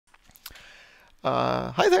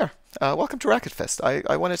Hi there. Welcome to Racket Fest.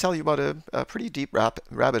 I want to tell you about a pretty deep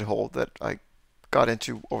rabbit hole that I got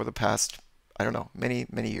into over the past, I don't know, many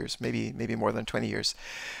years, maybe more than 20 years.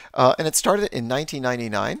 And it started in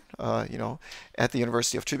 1999, at the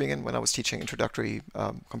University of Tübingen when I was teaching introductory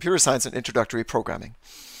computer science and introductory programming.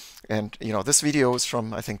 And this video is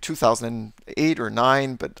from I think 2008 or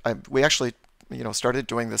 9, but we actually started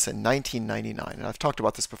doing this in 1999. And I've talked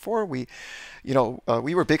about this before. We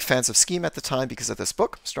were big fans of Scheme at the time because of this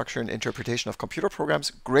book, Structure and Interpretation of Computer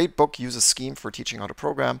Programs. Great book, uses Scheme for teaching how to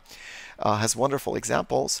program, has wonderful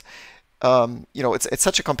examples. It's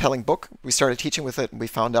such a compelling book. We started teaching with it and we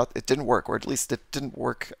found out it didn't work, or at least it didn't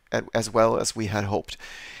work as well as we had hoped.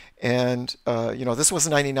 And this was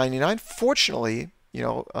in 1999. Fortunately,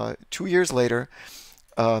 2 years later,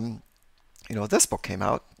 this book came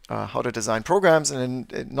out, How to Design Programs,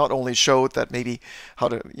 and it not only showed that maybe how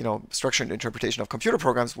to, structure and interpretation of computer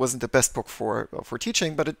programs wasn't the best book for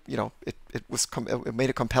teaching, but it made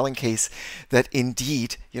a compelling case that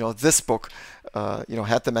indeed, this book,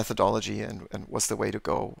 had the methodology and was the way to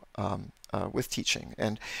go with teaching.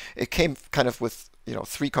 And it came kind of with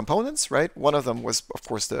three components, right? One of them was, of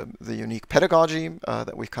course, the unique pedagogy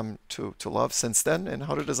that we've come to love since then in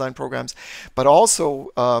how to design programs. But also,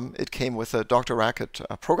 it came with a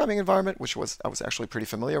DrRacket programming environment, which I was actually pretty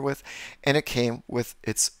familiar with, and it came with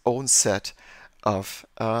its own set of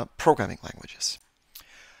programming languages.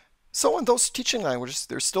 So, in those teaching languages,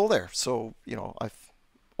 they're still there. So, I've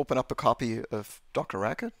opened up a copy of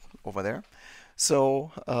DrRacket over there.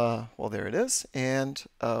 So, well, there it is. And,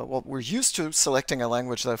 well, we're used to selecting a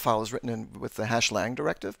language that a file is written in with the #lang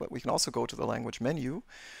directive, but we can also go to the language menu,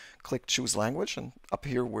 click Choose Language, and up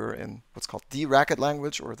here we're in what's called DrRacket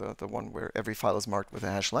language, or the one where every file is marked with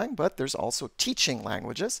a #lang, but there's also teaching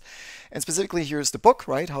languages. And specifically, here's the book,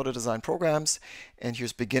 right, How to Design Programs, and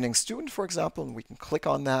here's Beginning Student, for example, and we can click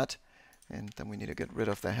on that, and then we need to get rid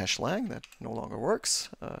of the #lang, that no longer works.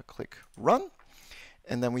 Click Run.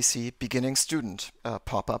 And then we see Beginning Student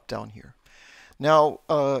pop up down here. Now,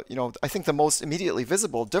 I think the most immediately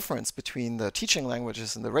visible difference between the teaching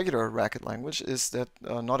languages and the regular Racket language is that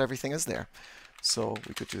not everything is there. So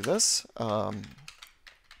we could do this. There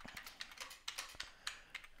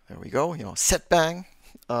we go. Set bang,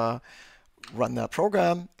 run that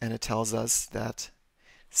program, and it tells us that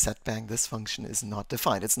set bang, this function is not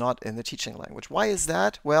defined. It's not in the teaching language. Why is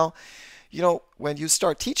that? Well, when you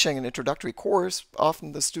start teaching an introductory course,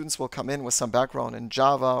 often the students will come in with some background in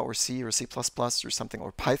Java or C or C++ or something,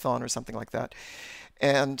 or Python or something like that.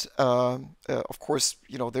 And of course,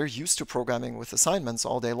 they're used to programming with assignments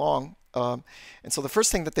all day long. And so the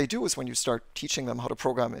first thing that they do is when you start teaching them how to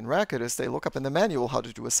program in Racket is they look up in the manual how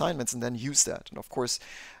to do assignments and then use that. And of course,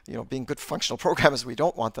 being good functional programmers, we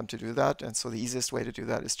don't want them to do that. And so the easiest way to do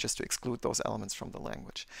that is just to exclude those elements from the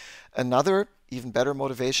language. Another even better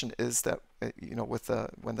motivation is that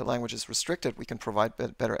when the language is restricted, we can provide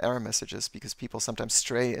better error messages because people sometimes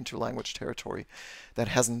stray into language territory that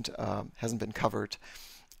hasn't been covered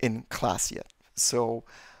in class yet. So.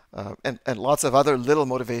 And lots of other little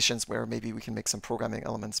motivations where maybe we can make some programming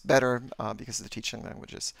elements better because of the teaching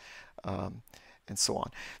languages, and so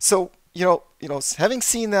on. So having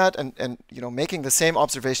seen that and making the same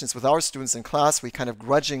observations with our students in class, we kind of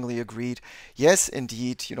grudgingly agreed, yes,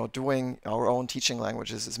 indeed, doing our own teaching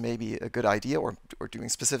languages is maybe a good idea, or doing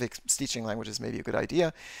specific teaching languages may be a good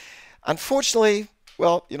idea. Unfortunately,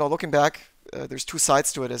 well, looking back. There's two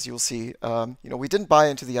sides to it, as you'll see. We didn't buy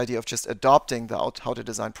into the idea of just adopting the how to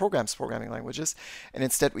design programs programming languages, and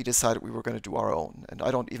instead we decided we were going to do our own. And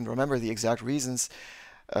I don't even remember the exact reasons.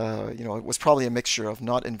 It was probably a mixture of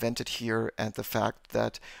not invented here and the fact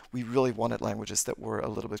that we really wanted languages that were a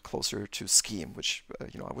little bit closer to Scheme, which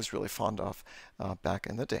I was really fond of back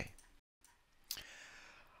in the day.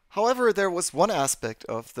 However, there was one aspect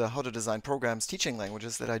of the How to Design Programs teaching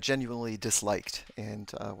languages that I genuinely disliked.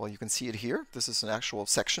 And well, you can see it here. This is an actual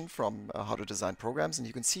section from How to Design Programs. And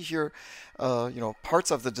you can see here,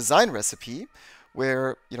 parts of the design recipe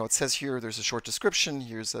where, it says here there's a short description.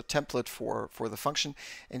 Here's a template for the function.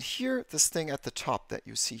 And here, this thing at the top that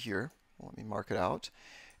you see here, let me mark it out,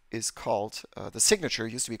 is called the signature.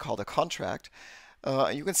 It used to be called a contract.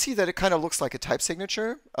 You can see that it kind of looks like a type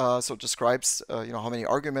signature, so it describes how many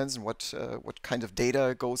arguments and what kind of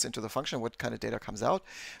data goes into the function, what kind of data comes out.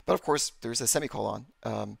 But of course, there's a semicolon,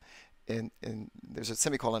 and there's a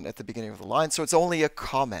semicolon at the beginning of the line, so it's only a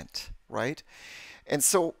comment, right? And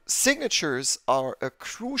so signatures are a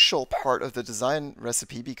crucial part of the design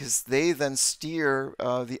recipe because they then steer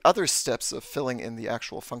the other steps of filling in the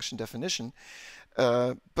actual function definition.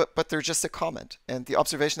 But they're just a comment. And the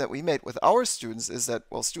observation that we made with our students is that,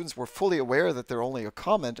 well, students were fully aware that they're only a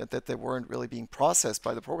comment and that they weren't really being processed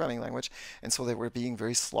by the programming language. And so they were being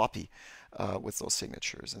very sloppy with those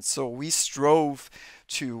signatures. And so we strove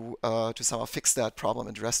to somehow fix that problem,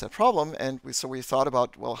 address that problem. And so we thought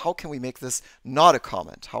about, well, how can we make this not a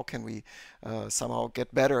comment? How can we somehow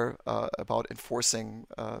get better about enforcing,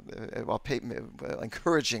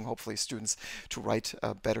 encouraging, hopefully, students to write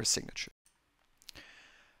better signatures?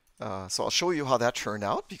 So I'll show you how that turned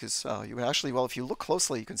out because you can actually, well, if you look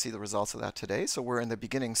closely, you can see the results of that today. So we're in the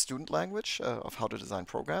beginning student language of how to design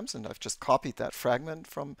programs, and I've just copied that fragment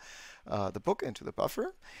from the book into the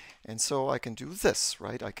buffer. And so I can do this,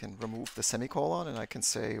 right? I can remove the semicolon and I can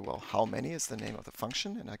say, well, how many is the name of the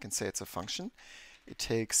function? And I can say it's a function. It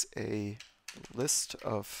takes a list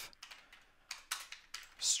of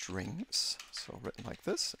strings, so written like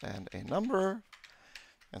this, and a number.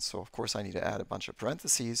 And so, of course, I need to add a bunch of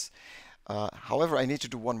parentheses. However, I need to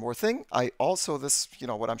do one more thing. I also,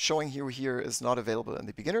 what I'm showing you here is not available in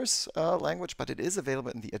the beginner's language, but it is available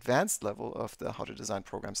in the advanced level of the How to Design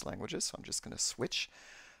Programs languages. So I'm just going to switch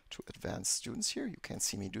to advanced students here. You can't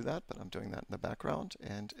see me do that, but I'm doing that in the background.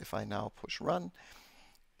 And if I now push run,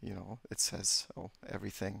 it says, oh,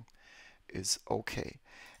 everything is okay.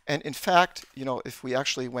 And in fact, if we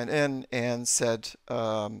actually went in and said,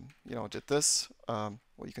 did this,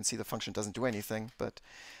 well, you can see the function doesn't do anything, but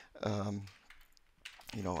I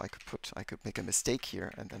could make a mistake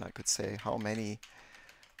here, and then I could say how many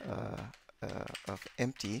of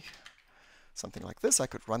empty, something like this. I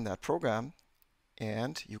could run that program,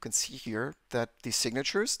 and you can see here that the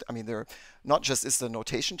signatures, they're not just is the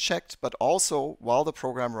notation checked, but also while the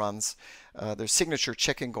program runs, there's signature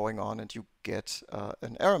checking going on, and you get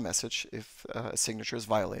an error message if a signature is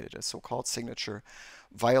violated, a so-called signature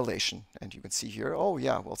violation. And you can see here, oh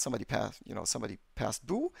yeah, well, somebody passed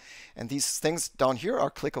boo, and these things down here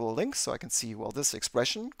are clickable links, so I can see, well, this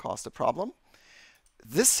expression caused a problem.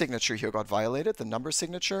 This signature here got violated, the number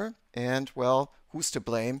signature, and well, who's to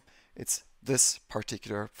blame? It's this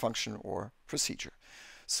particular function or procedure.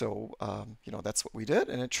 So, that's what we did,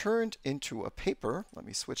 and it turned into a paper. Let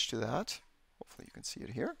me switch to that. Hopefully you can see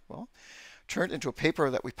it here. Well, turned into a paper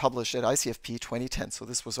that we published at ICFP 2010. So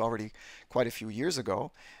this was already quite a few years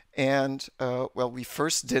ago. And, well, we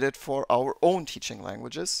first did it for our own teaching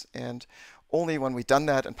languages. And only when we'd done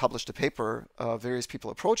that and published a paper, various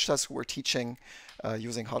people approached us who were teaching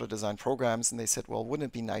using How to Design Programs, and they said, well, wouldn't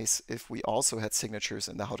it be nice if we also had signatures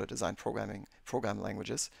in the How to Design program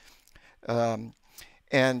languages? So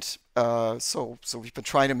we've been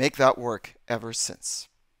trying to make that work ever since.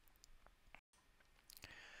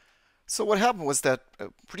 So what happened was that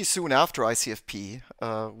pretty soon after ICFP,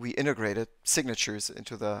 we integrated signatures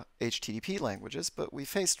into the HtDP languages, but we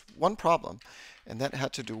faced one problem, and that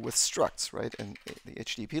had to do with structs, right? In the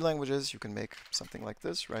HtDP languages, you can make something like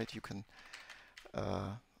this, right? You can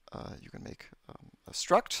make a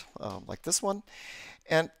struct like this one.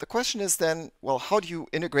 And the question is then, well, how do you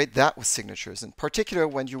integrate that with signatures? In particular,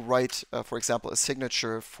 when you write, for example, a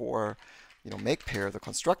signature for, make pair, the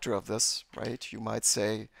constructor of this, right? You might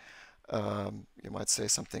say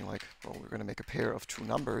something like, well, we're going to make a pair of two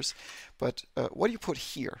numbers, but what do you put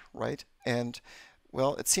here, right? And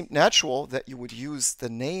well, it seemed natural that you would use the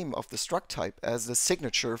name of the struct type as the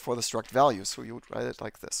signature for the struct value. So you would write it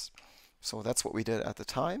like this. So that's what we did at the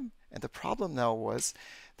time. And the problem now was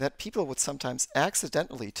that people would sometimes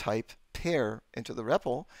accidentally type pair into the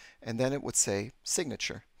REPL, and then it would say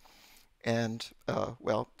signature. And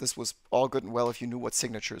well, this was all good and well if you knew what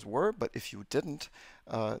signatures were, but if you didn't,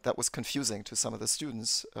 that was confusing to some of the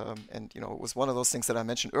students. And it was one of those things that I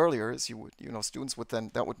mentioned earlier. Is students would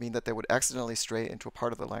then, that would mean that they would accidentally stray into a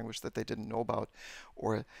part of the language that they didn't know about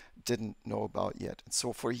or didn't know about yet. And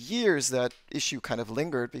so for years that issue kind of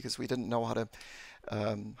lingered because we didn't know how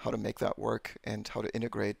to make that work and how to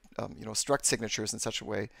integrate struct signatures in such a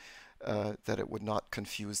way that it would not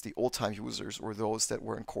confuse the old-time users or those that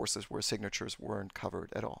were in courses where signatures weren't covered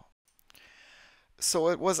at all. So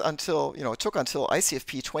it was until, it took until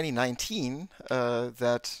ICFP 2019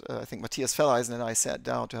 that I think Matthias Felleisen and I sat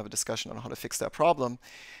down to have a discussion on how to fix that problem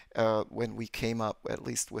when we came up at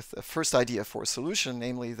least with the first idea for a solution,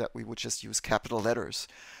 namely that we would just use capital letters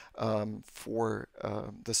for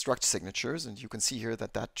the struct signatures, and you can see here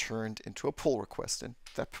that that turned into a pull request, and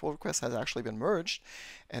that pull request has actually been merged,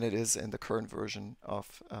 and it is in the current version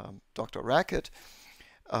of DrRacket.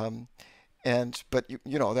 But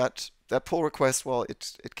you know that pull request, well,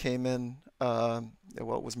 it came in, well,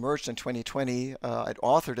 it was merged in 2020. I'd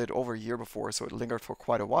authored it over a year before, so it lingered for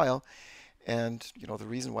quite a while. And you know the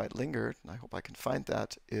reason why it lingered, and I hope I can find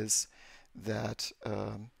that, is that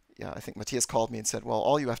yeah, I think Matthias called me and said, well,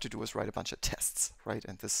 all you have to do is write a bunch of tests, right?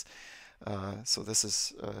 And so this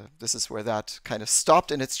is where that kind of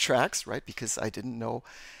stopped in its tracks, right? Because I didn't know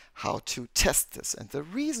how to test this. And the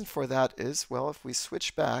reason for that is, well, if we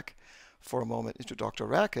switch back for a moment into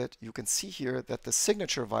DrRacket, you can see here that the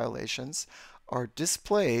signature violations are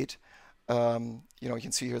displayed. You know, you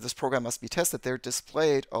can see here this program must be tested. They're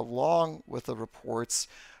displayed along with the reports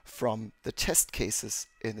from the test cases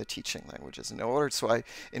in the teaching languages. In order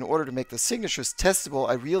to make the signatures testable,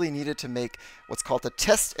 I really needed to make what's called the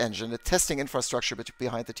test engine, the testing infrastructure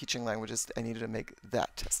behind the teaching languages. I needed to make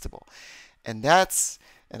that testable, and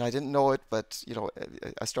I didn't know it, but you know,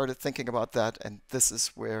 I started thinking about that, and this is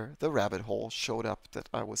where the rabbit hole showed up that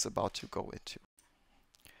I was about to go into.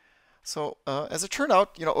 So as it turned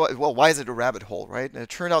out, you know, well, why is it a rabbit hole, right? And it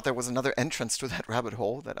turned out there was another entrance to that rabbit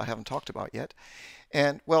hole that I haven't talked about yet.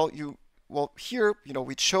 And well, here, you know,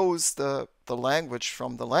 we chose the language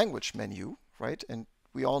from the language menu, right? And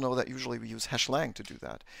we all know that usually we use #lang to do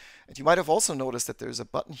that. And you might have also noticed that there's a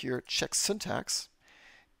button here, check syntax.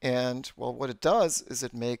 And well, what it does is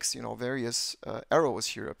it makes, you know, various arrows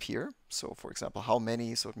here appear. So for example, how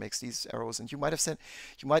many, so it makes these arrows. And you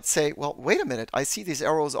might say, well, wait a minute, I see these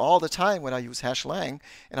arrows all the time when I use #lang,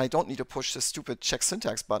 and I don't need to push the stupid check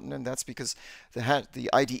syntax button. And that's because the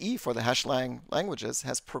IDE for the #lang languages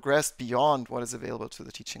has progressed beyond what is available to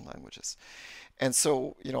the teaching languages. And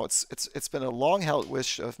so, you know, it's been a long-held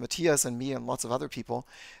wish of Matthias and me and lots of other people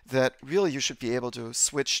that really you should be able to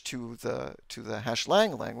switch to the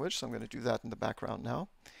 #lang language. So I'm going to do that in the background now,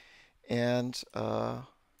 and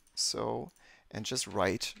and just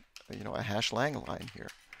write, you know, a #lang line here.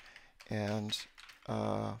 And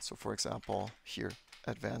so, for example, here,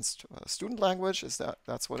 advanced student language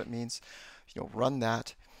that's what it means. You know, run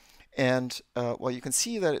that. And well, you can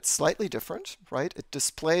see that it's slightly different, right? It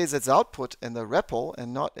displays its output in the REPL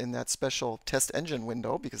and not in that special test engine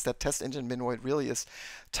window, because that test engine window really is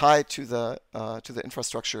tied to the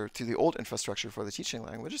infrastructure, to the old infrastructure for the teaching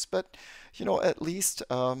languages. But you know, at least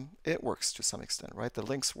it works to some extent, right? The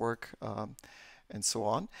links work and so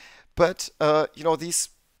on. But you know, these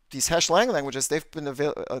 #lang languages, they've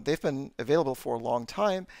been available for a long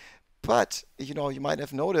time. But you know, you might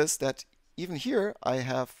have noticed that even here, I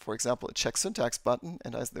have, for example, a check syntax button,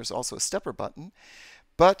 and there's also a stepper button.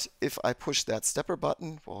 But if I push that stepper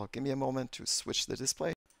button, well, give me a moment to switch the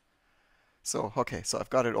display. So, okay, so I've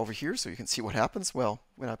got it over here so you can see what happens. Well,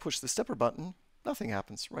 when I push the stepper button, nothing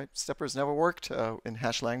happens, right? Steppers never worked in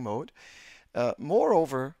 #lang mode.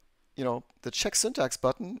 Moreover, you know, the check syntax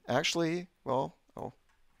button actually, well,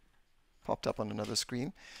 popped up on another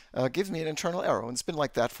screen, gives me an internal arrow, and it's been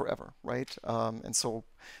like that forever, right? And so,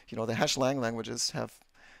 you know, the #lang languages have,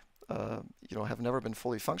 you know, have never been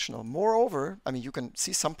fully functional. Moreover, I mean, you can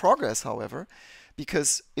see some progress, however,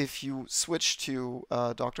 because if you switch to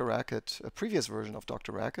DrRacket, a previous version of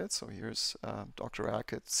DrRacket, so here's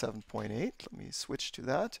DrRacket 7.8. Let me switch to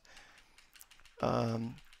that,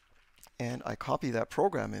 and I copy that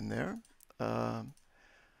program in there.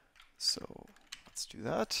 So let's do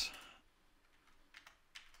that.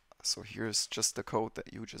 So here's just the code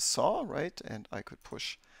that you just saw, right? And I could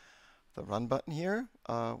push the run button here.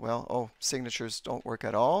 Well, signatures don't work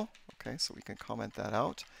at all. Okay, so we can comment that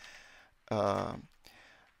out. But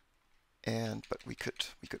we could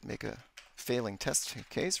make a failing test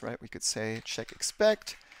case, right? We could say check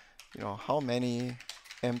expect. You know, how many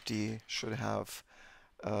empty should have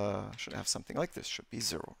something like this, should be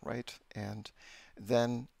 0, right? And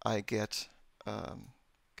then I get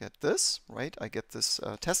this, right? I get this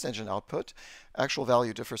test engine output. Actual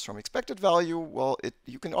value differs from expected value. Well,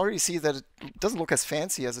 you can already see that it doesn't look as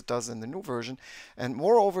fancy as it does in the new version. And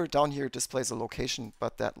moreover, down here it displays a location,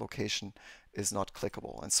 but that location is not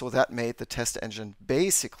clickable. And so that made the test engine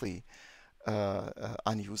basically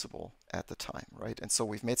unusable at the time, right? And so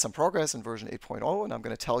we've made some progress in version 8.0, and I'm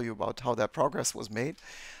going to tell you about how that progress was made.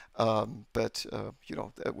 You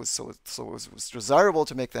know, it was it was desirable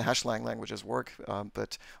to make the #lang languages work,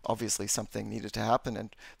 but obviously something needed to happen,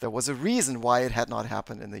 and there was a reason why it had not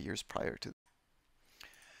happened in the years prior to.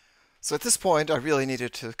 So at this point, I really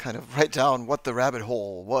needed to kind of write down what the rabbit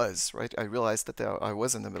hole was, right? I realized that I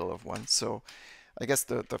was in the middle of one. So I guess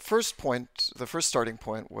the first starting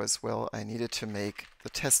point was, well, I needed to make the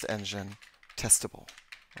test engine testable,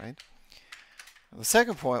 right? The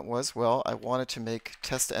second point was, well, I wanted to make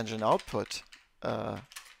test engine output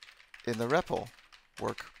in the REPL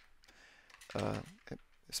work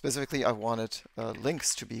specifically I wanted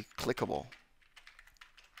links to be clickable.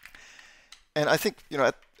 And I think,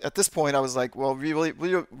 at this point I was like, well,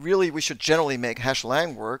 really we should generally make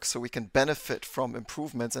hashlang work so we can benefit from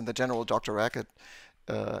improvements in the general DrRacket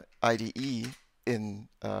IDE in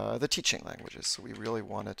the teaching languages. So we really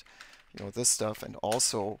wanted, this stuff, and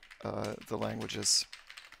also the languages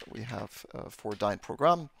that we have for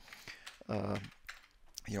DeinProgramm.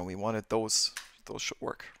 We wanted those should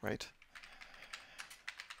work, right?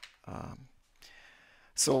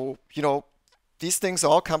 So, these things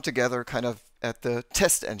all come together kind of at the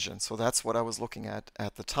test engine. So that's what I was looking at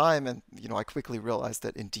the time. And, I quickly realized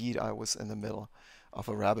that indeed I was in the middle of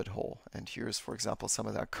a rabbit hole. And here's, for example, some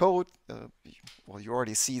of that code. Well, you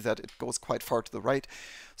already see that it goes quite far to the right.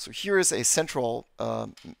 So here is a central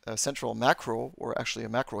macro, or actually a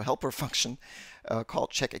macro helper function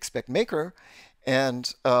called checkExpectMaker.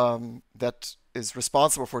 And that is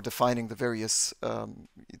responsible for defining the various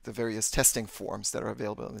testing forms that are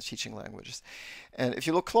available in the teaching languages. And if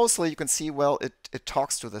you look closely, you can see, well, it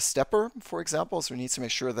talks to the stepper, for example. So it needs to make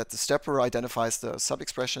sure that the stepper identifies the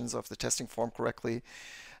sub-expressions of the testing form correctly.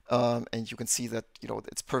 And you can see that,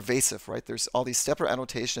 it's pervasive, right? There's all these stepper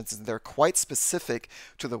annotations, and they're quite specific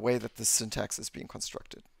to the way that the syntax is being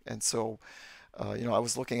constructed. And so, I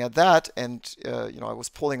was looking at that, and I was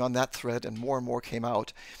pulling on that thread, and more came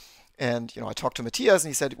out. And I talked to Matthias, and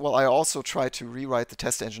he said, well, I also tried to rewrite the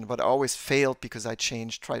test engine, but I always failed because I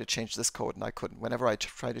tried to change this code, and I couldn't. Whenever I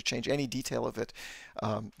tried to change any detail of it,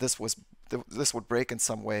 this would break in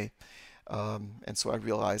some way. And so I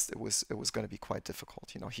realized it was going to be quite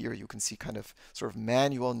difficult. Here you can see kind of sort of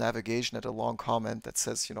manual navigation at a long comment that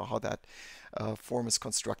says, how that form is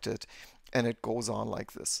constructed, and it goes on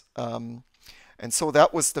like this. And so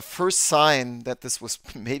that was the first sign that this was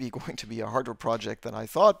maybe going to be a harder project than I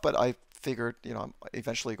thought, but I figured, I'm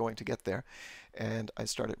eventually going to get there, and I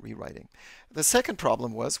started rewriting. The second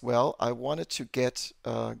problem was, well, I wanted to get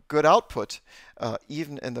good output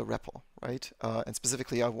even in the REPL, right? And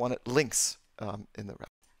specifically, I wanted links in the REPL.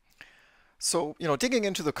 So, digging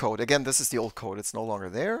into the code, again, this is the old code. It's no longer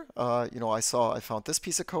there. I found this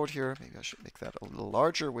piece of code here. Maybe I should make that a little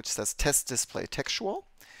larger, which says test display textual.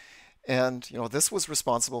 And this was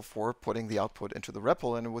responsible for putting the output into the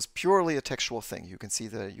REPL, and it was purely a textual thing. You can see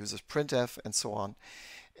that it uses printf and so on.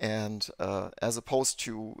 And as opposed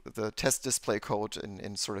to the test display code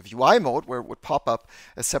in sort of UI mode, where it would pop up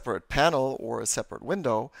a separate panel or a separate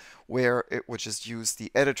window, where it would just use the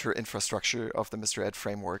editor infrastructure of the Mr. Ed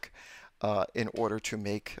framework in order to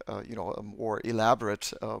make a more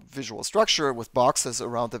elaborate visual structure with boxes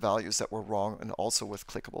around the values that were wrong, and also with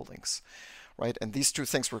clickable links. Right? And these two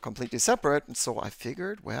things were completely separate. And so I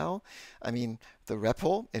figured, well, the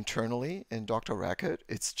REPL internally in DrRacket,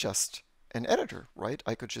 it's just an editor, right?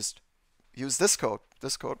 I could just use this code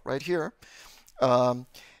right here, and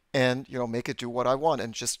make it do what I want,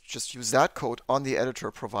 and just use that code on the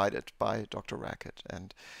editor provided by DrRacket.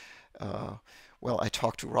 And well, I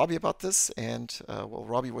talked to Robbie about this, and well,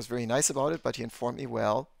 Robbie was very nice about it, but he informed me,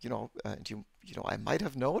 well, I might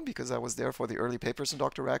have known because I was there for the early papers in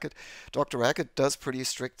DrRacket. DrRacket does pretty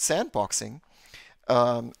strict sandboxing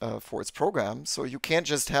for its program, so you can't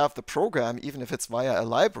just have the program, even if it's via a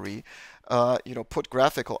library, put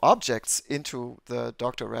graphical objects into the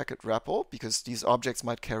DrRacket REPL, because these objects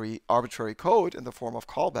might carry arbitrary code in the form of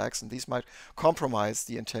callbacks, and these might compromise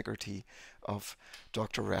the integrity of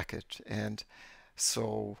DrRacket. And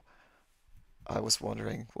so I was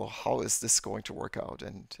wondering, well, how is this going to work out?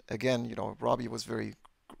 And again, Robbie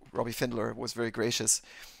Findler was very gracious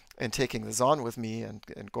in taking this on with me and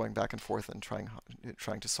going back and forth and trying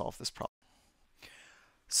to solve this problem.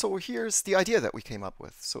 So here's the idea that we came up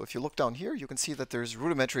with. So if you look down here, you can see that there's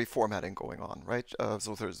rudimentary formatting going on, right?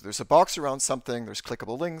 So there's a box around something, there's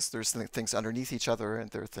clickable links, there's things underneath each other,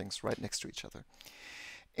 and there are things right next to each other.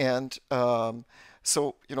 And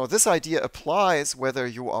so, this idea applies whether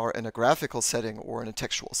you are in a graphical setting or in a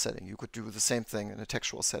textual setting. You could do the same thing in a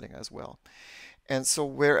textual setting as well. And so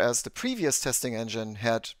whereas the previous testing engine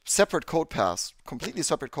had separate code paths, completely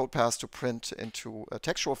separate code paths to print into a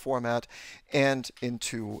textual format and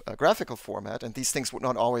into a graphical format, and these things would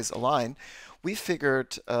not always align, we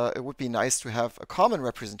figured it would be nice to have a common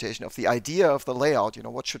representation of the idea of the layout,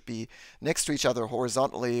 what should be next to each other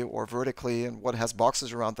horizontally or vertically, and what has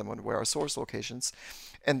boxes around them, and where are source locations.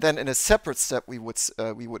 And then in a separate step, we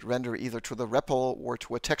would render either to the REPL or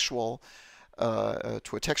to a textual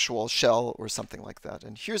shell or something like that.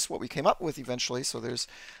 And here's what we came up with eventually. So there's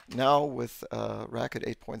now with Racket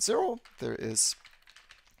 8.0, there is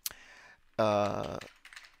a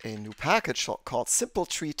a new package called Simple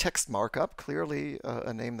Tree Text Markup, clearly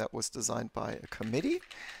a name that was designed by a committee.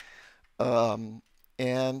 What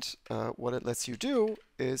it lets you do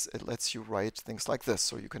is it lets you write things like this.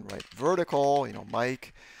 So you can write vertical,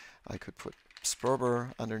 Mike. I could put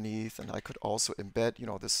Sperber underneath, and I could also embed,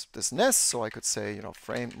 this nest. So I could say,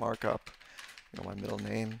 frame markup, my middle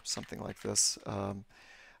name, something like this.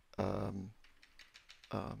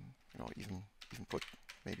 Even put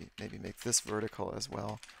maybe make this vertical as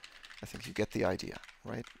well. I think you get the idea,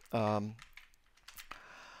 right? Well,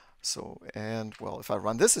 if I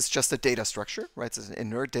run this, it's just a data structure, right? It's an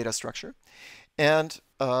inert data structure.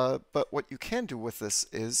 But what you can do with this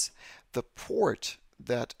is the port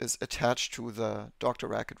that is attached to the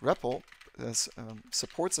DrRacket REPL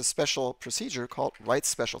supports a special procedure called write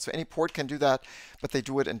special. So any port can do that, but they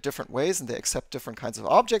do it in different ways, and they accept different kinds of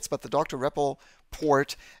objects. But the DrRePL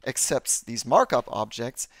port accepts these markup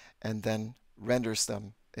objects and then renders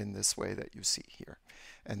them in this way that you see here.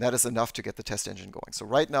 And that is enough to get the test engine going. So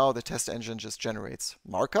right now, the test engine just generates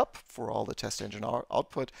markup for all the test engine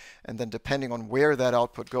output. And then depending on where that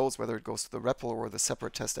output goes, whether it goes to the REPL or the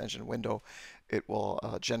separate test engine window, it will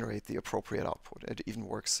generate the appropriate output. It even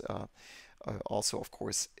works also, of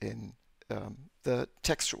course, in the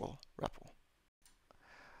textual REPL.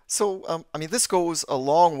 So, I mean, this goes a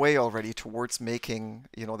long way already towards making,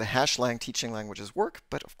 the hashlang teaching languages work.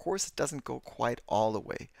 But of course, it doesn't go quite all the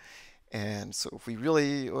way. And so if we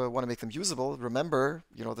really want to make them usable, remember,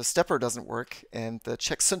 the stepper doesn't work and the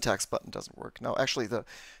check syntax button doesn't work. Now, actually,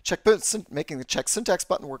 making the check syntax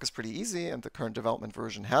button work is pretty easy, and the current development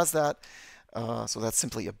version has that. So that's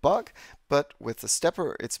simply a bug. But with the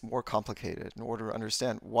stepper, it's more complicated. In order to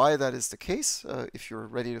understand why that is the case, if you're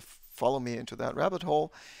ready to follow me into that rabbit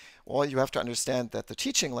hole, well, you have to understand that the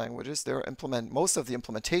teaching languages, most of the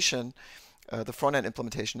implementation, the front-end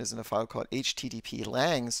implementation is in a file called HtDP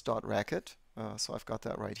langs.racket. So I've got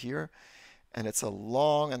that right here. And it's a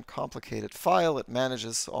long and complicated file. It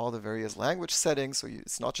manages all the various language settings. So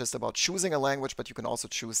it's not just about choosing a language, but you can also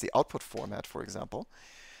choose the output format, for example.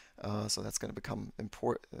 So that's going to become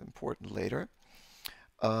important later.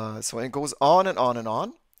 So it goes on and on and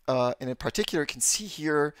on. And in particular, you can see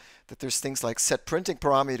here that there's things like set printing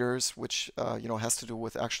parameters, which has to do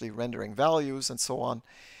with actually rendering values and so on.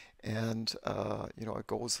 And it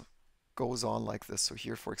goes on like this. So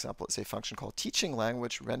here, for example, is a function called teaching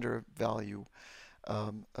language render value,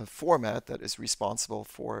 a format that is responsible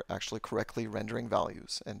for actually correctly rendering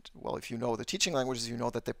values. And well, if you know the teaching languages, you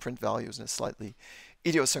know that they print values in a slightly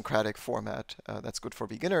idiosyncratic format that's good for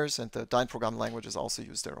beginners, and the DeinProgramm languages also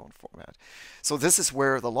use their own format. So this is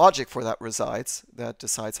where the logic for that resides, that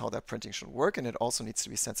decides how that printing should work, and it also needs to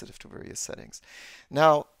be sensitive to various settings.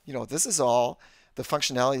 Now, this is all the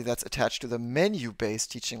functionality that's attached to the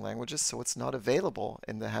menu-based teaching languages, so it's not available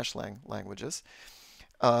in the hashlang languages.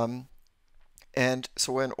 And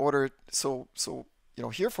so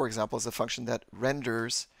here, for example, is a function that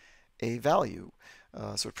renders a value.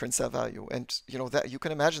 So it prints that value, and that you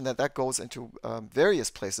can imagine that goes into various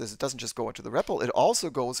places. It doesn't just go into the REPL. It also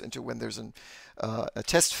goes into when there's a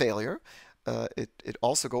test failure. It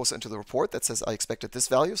also goes into the report that says I expected this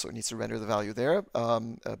value, so it needs to render the value there.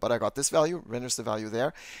 But I got this value, renders the value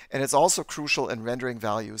there, and it's also crucial in rendering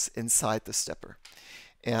values inside the stepper.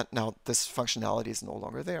 And now this functionality is no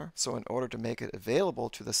longer there. So in order to make it available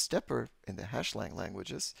to the stepper in the hashlang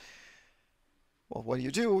languages, well, what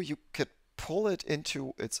do? You could pull it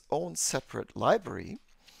into its own separate library,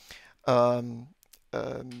 or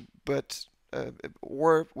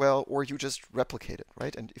you just replicate it,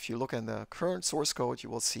 right? And if you look in the current source code, you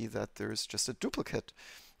will see that there's just a duplicate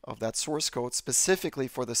of that source code specifically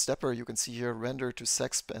for the stepper. You can see here render to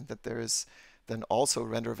sexp, and that there is then also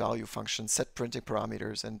render value function, set printing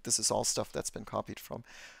parameters, and this is all stuff that's been copied from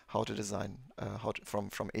how to design from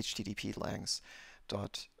HtDP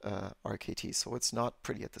langs.rkt. So it's not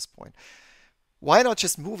pretty at this point. Why not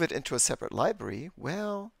just move it into a separate library?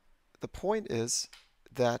 Well, the point is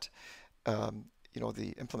that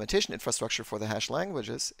the implementation infrastructure for the hash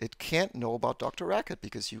languages, it can't know about DrRacket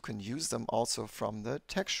because you can use them also from the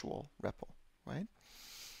textual REPL, right?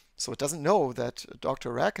 So it doesn't know that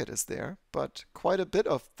DrRacket is there, but quite a bit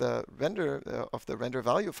of the render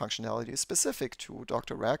value functionality is specific to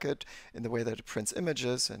DrRacket in the way that it prints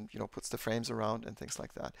images and puts the frames around and things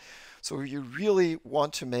like that. So you really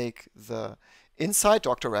want to make the inside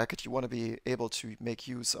DrRacket, you want to be able to make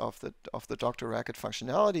use of the DrRacket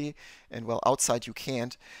functionality, and well, outside you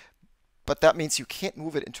can't. But that means you can't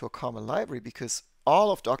move it into a common library because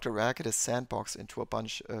all of DrRacket is sandboxed into a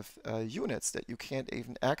bunch of units that you can't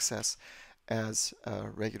even access as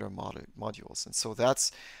regular modules. And so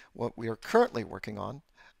that's what we are currently working on.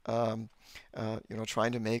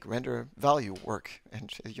 trying to make render value work.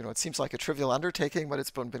 And it seems like a trivial undertaking, but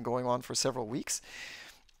it's been going on for several weeks.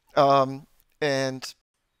 And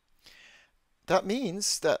that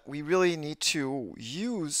means that we really need to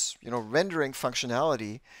use, rendering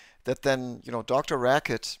functionality that then,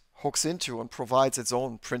 DrRacket hooks into and provides its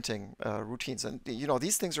own printing routines. And,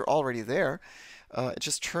 these things are already there. It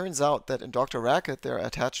just turns out that in DrRacket, they're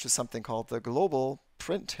attached to something called the global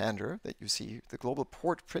print handler that you see, the global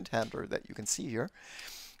port print handler that you can see here.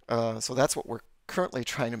 So that's what we're currently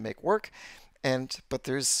trying to make work. But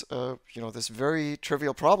there's, this very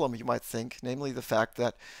trivial problem, you might think, namely the fact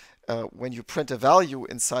that when you print a value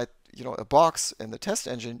inside, a box in the test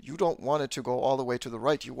engine, you don't want it to go all the way to the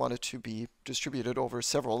right. You want it to be distributed over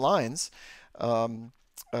several lines.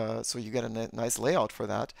 So you get a nice layout for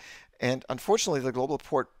that. And unfortunately, the global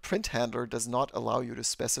port print handler does not allow you to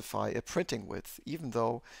specify a printing width, even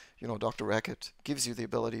though, DrRacket gives you the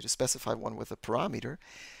ability to specify one with a parameter.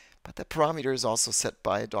 But that parameter is also set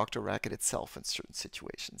by DrRacket itself in certain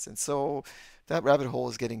situations. And so that rabbit hole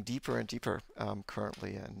is getting deeper and deeper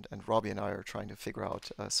currently, and Robbie and I are trying to figure out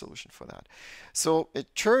a solution for that. So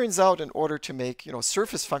it turns out in order to make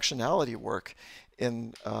surface functionality work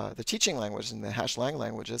in the teaching language, in the #lang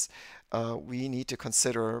languages, we need to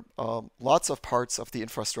consider lots of parts of the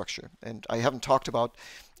infrastructure. And I haven't talked about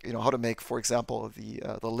how to make, for example,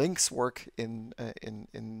 the links work in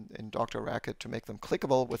DrRacket to make them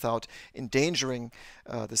clickable without endangering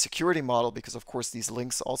the security model, because of course these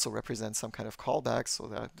links also represent some kind of callback, so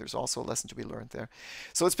that there's also a lesson to be learned there.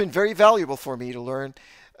 So it's been very valuable for me to learn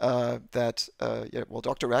that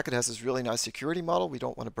DrRacket has this really nice security model. We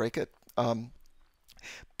don't want to break it.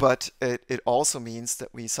 But it also means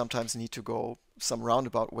that we sometimes need to go some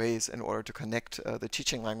roundabout ways in order to connect the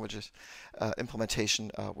teaching languages implementation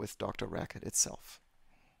with DrRacket itself.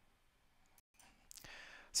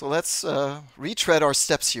 So let's retread our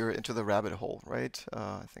steps here into the rabbit hole, right?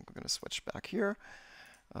 I think we're going to switch back here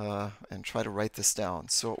and try to write this down.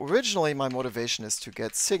 So originally my motivation is to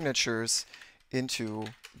get signatures into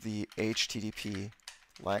the HtDP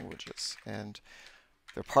languages. And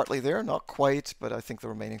they're partly there, not quite, but I think the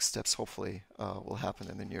remaining steps hopefully will happen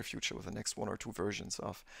in the near future with the next 1 or 2 versions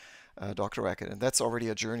of DrRacket. And that's already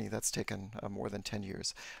a journey that's taken more than 10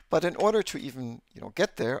 years. But in order to even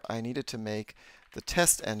get there, I needed to make the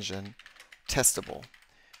test engine testable.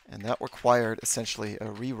 And that required essentially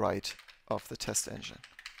a rewrite of the test engine.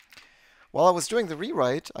 While I was doing the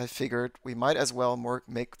rewrite, I figured we might as well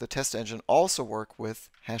make the test engine also work with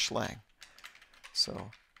 #lang.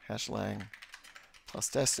 So #lang plus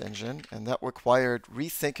test engine, and that required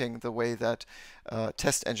rethinking the way that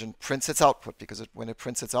test engine prints its output, because when it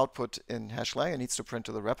prints its output in #lang, it needs to print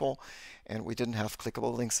to the REPL, and we didn't have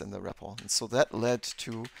clickable links in the REPL. And so that led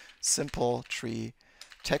to simple tree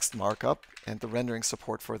text markup and the rendering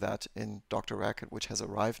support for that in DrRacket, which has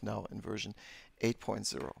arrived now in version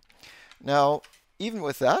 8.0. Now, even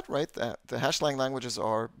with that, right, the #lang languages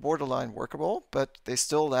are borderline workable, but they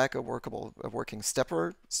still lack a working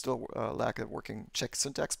stepper, still lack a working check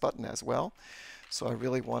syntax button as well. So I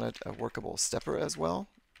really wanted a workable stepper as well.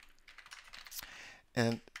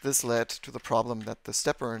 And this led to the problem that the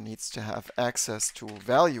stepper needs to have access to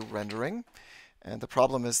value rendering. And the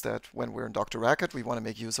problem is that when we're in DrRacket, we want to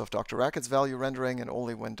make use of DrRacket's value rendering, and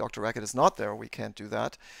only when DrRacket is not there, we can't do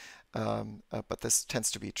that. But this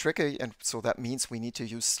tends to be tricky, and so that means we need to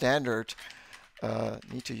use standard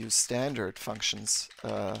functions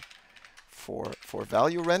for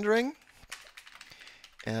value rendering.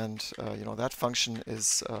 And that function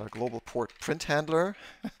is global port print handler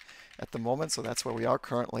at the moment, so that's where we are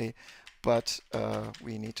currently. But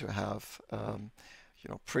we need to have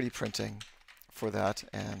pretty printing for that,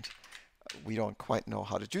 and we don't quite know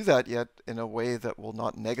how to do that yet in a way that will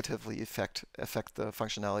not negatively affect the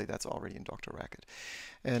functionality that's already in DrRacket.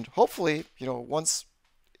 And hopefully, once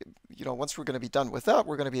we're going to be done with that,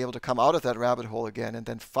 we're going to be able to come out of that rabbit hole again, and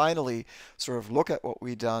then finally sort of look at what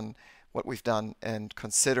we've done, and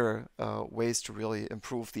consider ways to really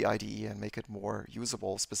improve the IDE and make it more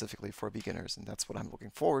usable, specifically for beginners. And that's what I'm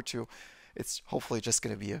looking forward to. It's hopefully just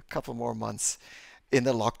going to be a couple more months in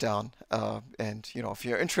the lockdown, and if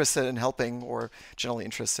you're interested in helping or generally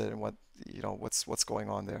interested in what's going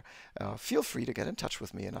on there, feel free to get in touch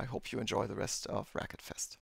with me, and I hope you enjoy the rest of Racket Fest.